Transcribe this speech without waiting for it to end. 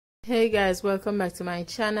Hey guys, welcome back to my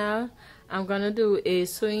channel. I'm gonna do a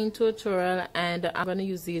sewing tutorial and I'm gonna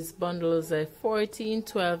use these bundles of 14,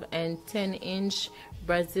 12 and 10-inch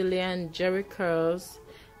Brazilian jerry curls.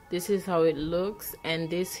 This is how it looks, and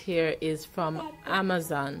this here is from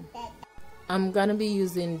Amazon. I'm gonna be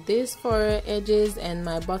using this for edges and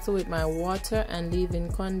my bottle with my water and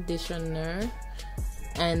leave-in conditioner.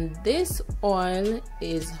 And this oil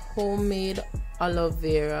is homemade aloe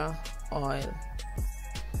vera oil.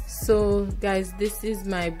 So guys, this is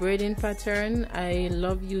my braiding pattern. I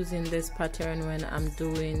love using this pattern when I'm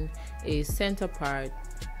doing a center part.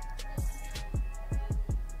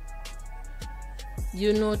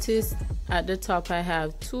 You notice at the top I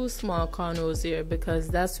have two small cornrows here because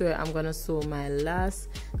that's where I'm gonna sew my last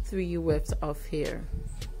 3 wefts of hair.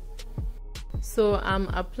 So I'm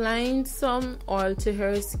applying some oil to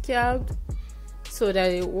her scalp so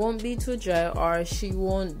that it won't be too dry or she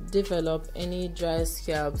won't develop any dry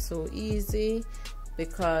scalp so easy,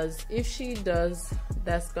 because if she does,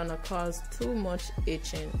 that's gonna cause too much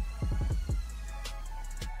itching.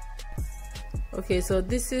 Okay, so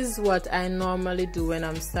this is what I normally do when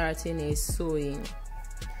I'm starting a sewing.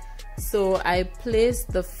 So I place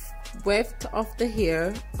the weft of the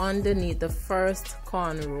hair underneath the first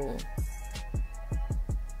cornrow.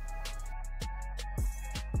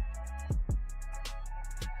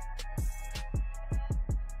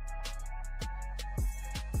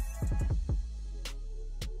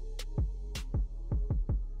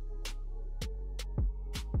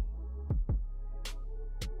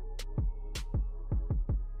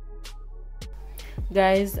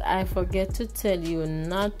 Guys, I forget to tell you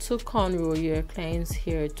not to cornrow your client's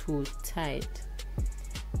hair too tight,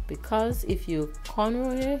 because if you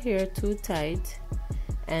cornrow your hair too tight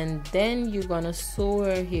and then you're gonna sew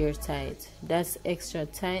her hair tight, that's extra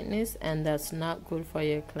tightness and that's not good for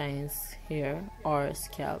your client's hair or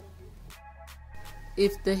scalp.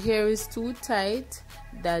 If the hair is too tight,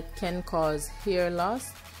 that can cause hair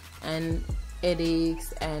loss and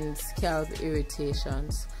headaches and scalp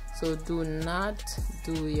irritations. So do not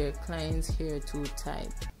do your client's hair too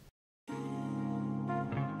tight.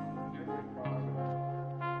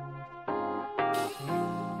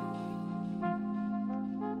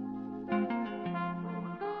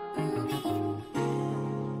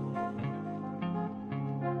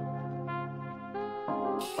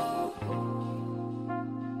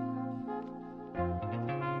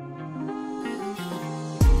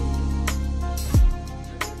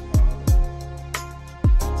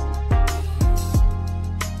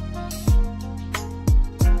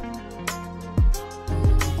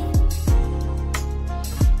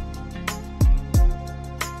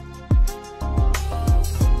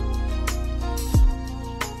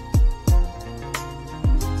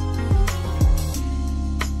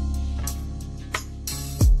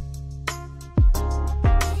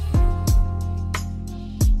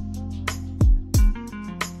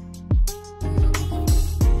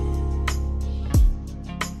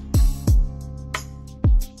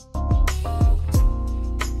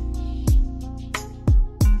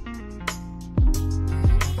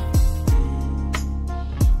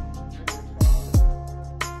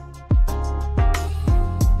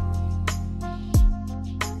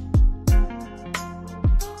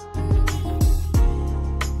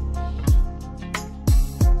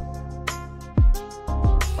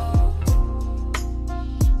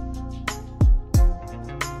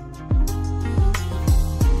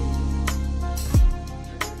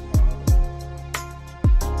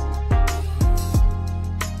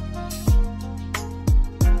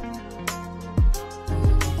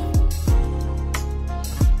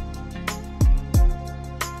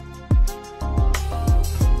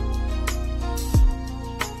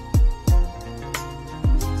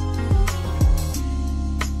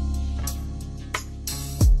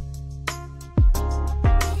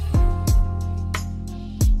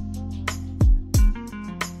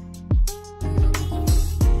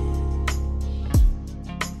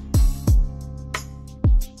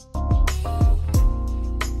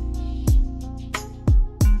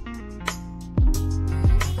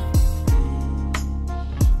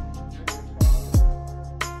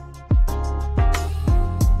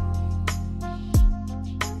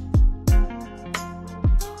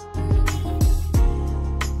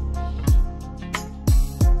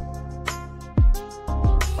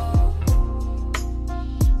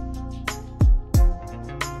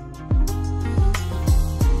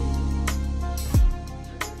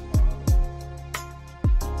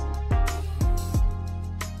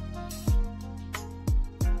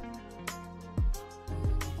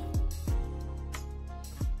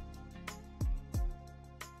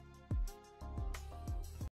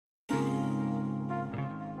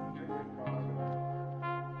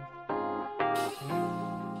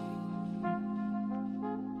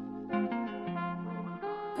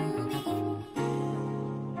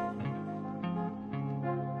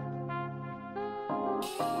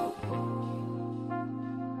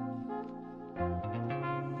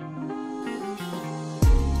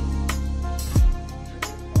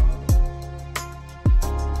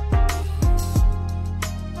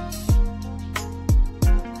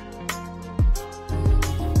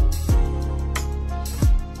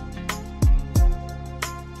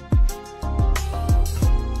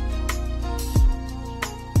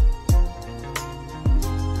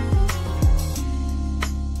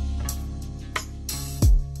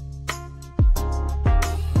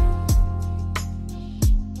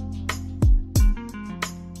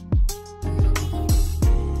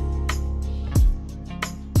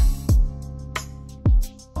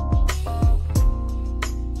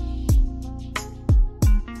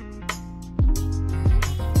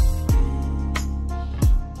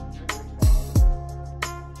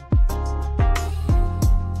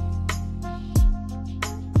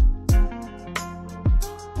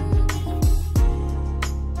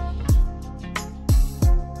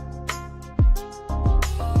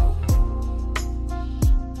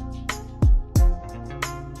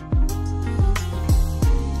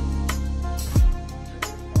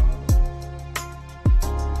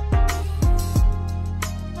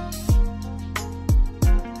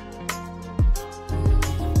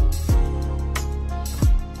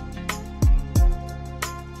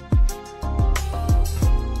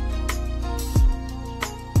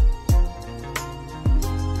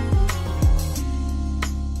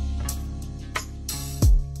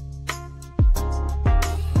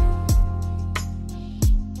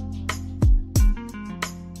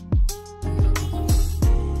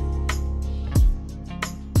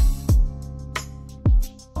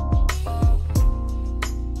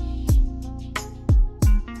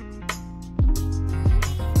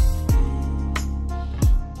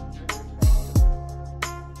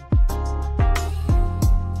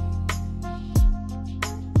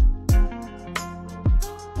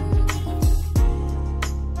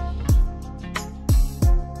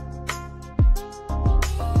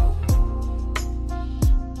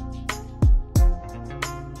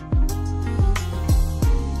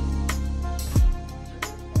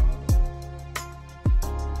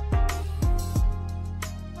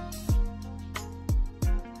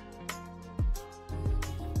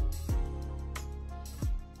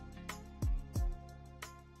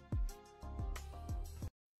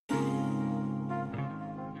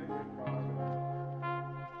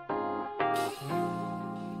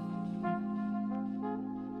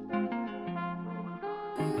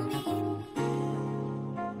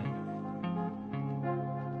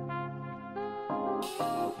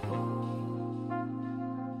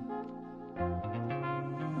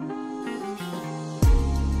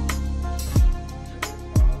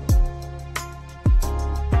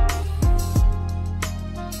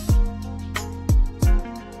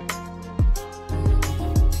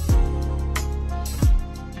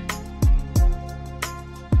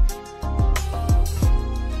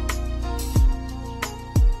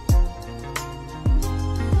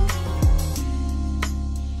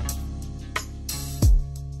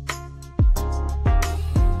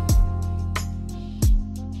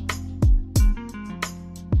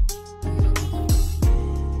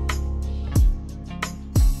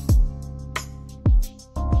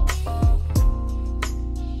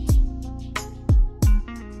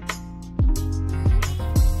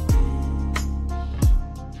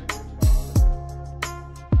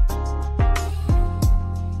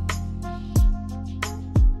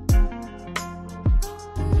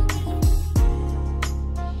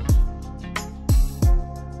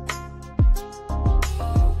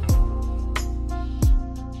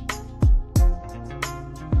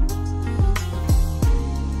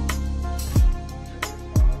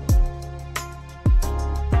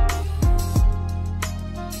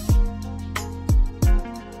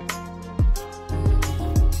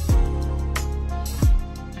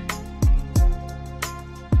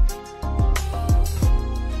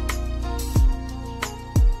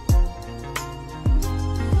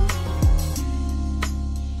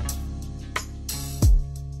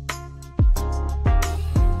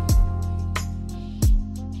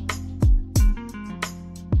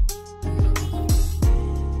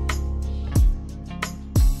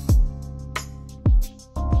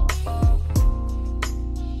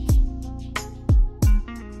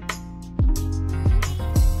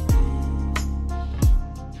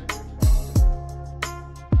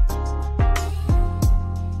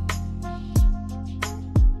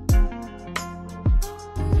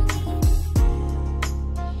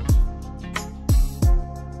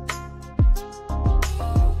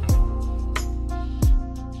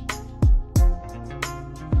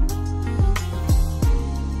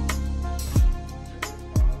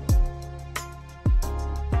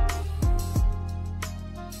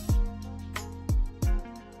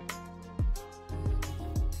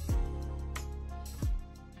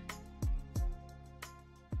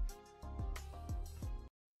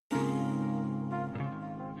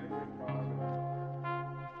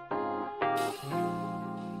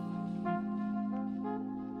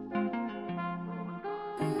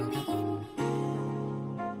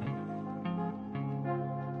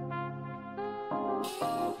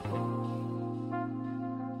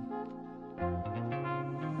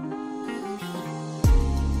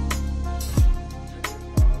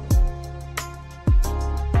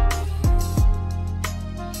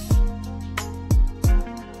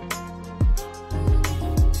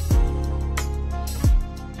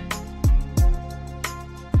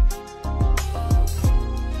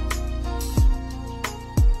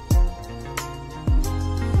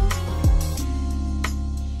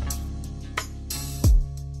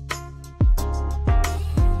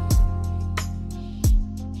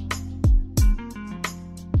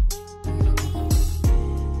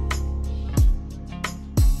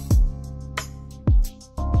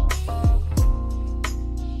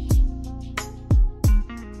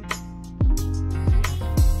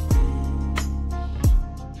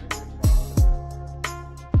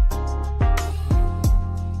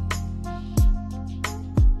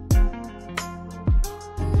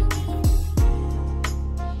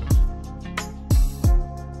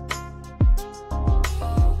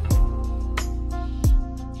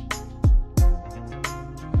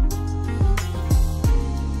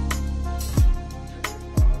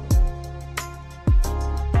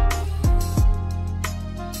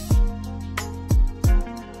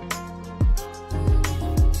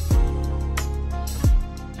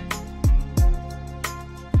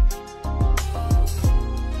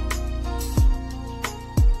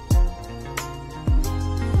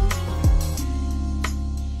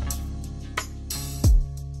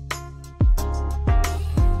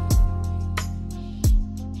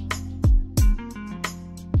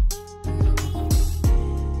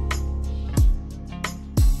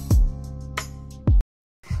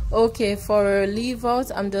 Okay, for her leave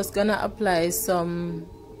out, I'm just gonna apply some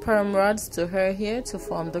perm rods to her hair to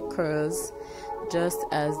form the curls just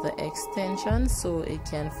as the extension so it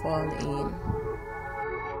can fall in.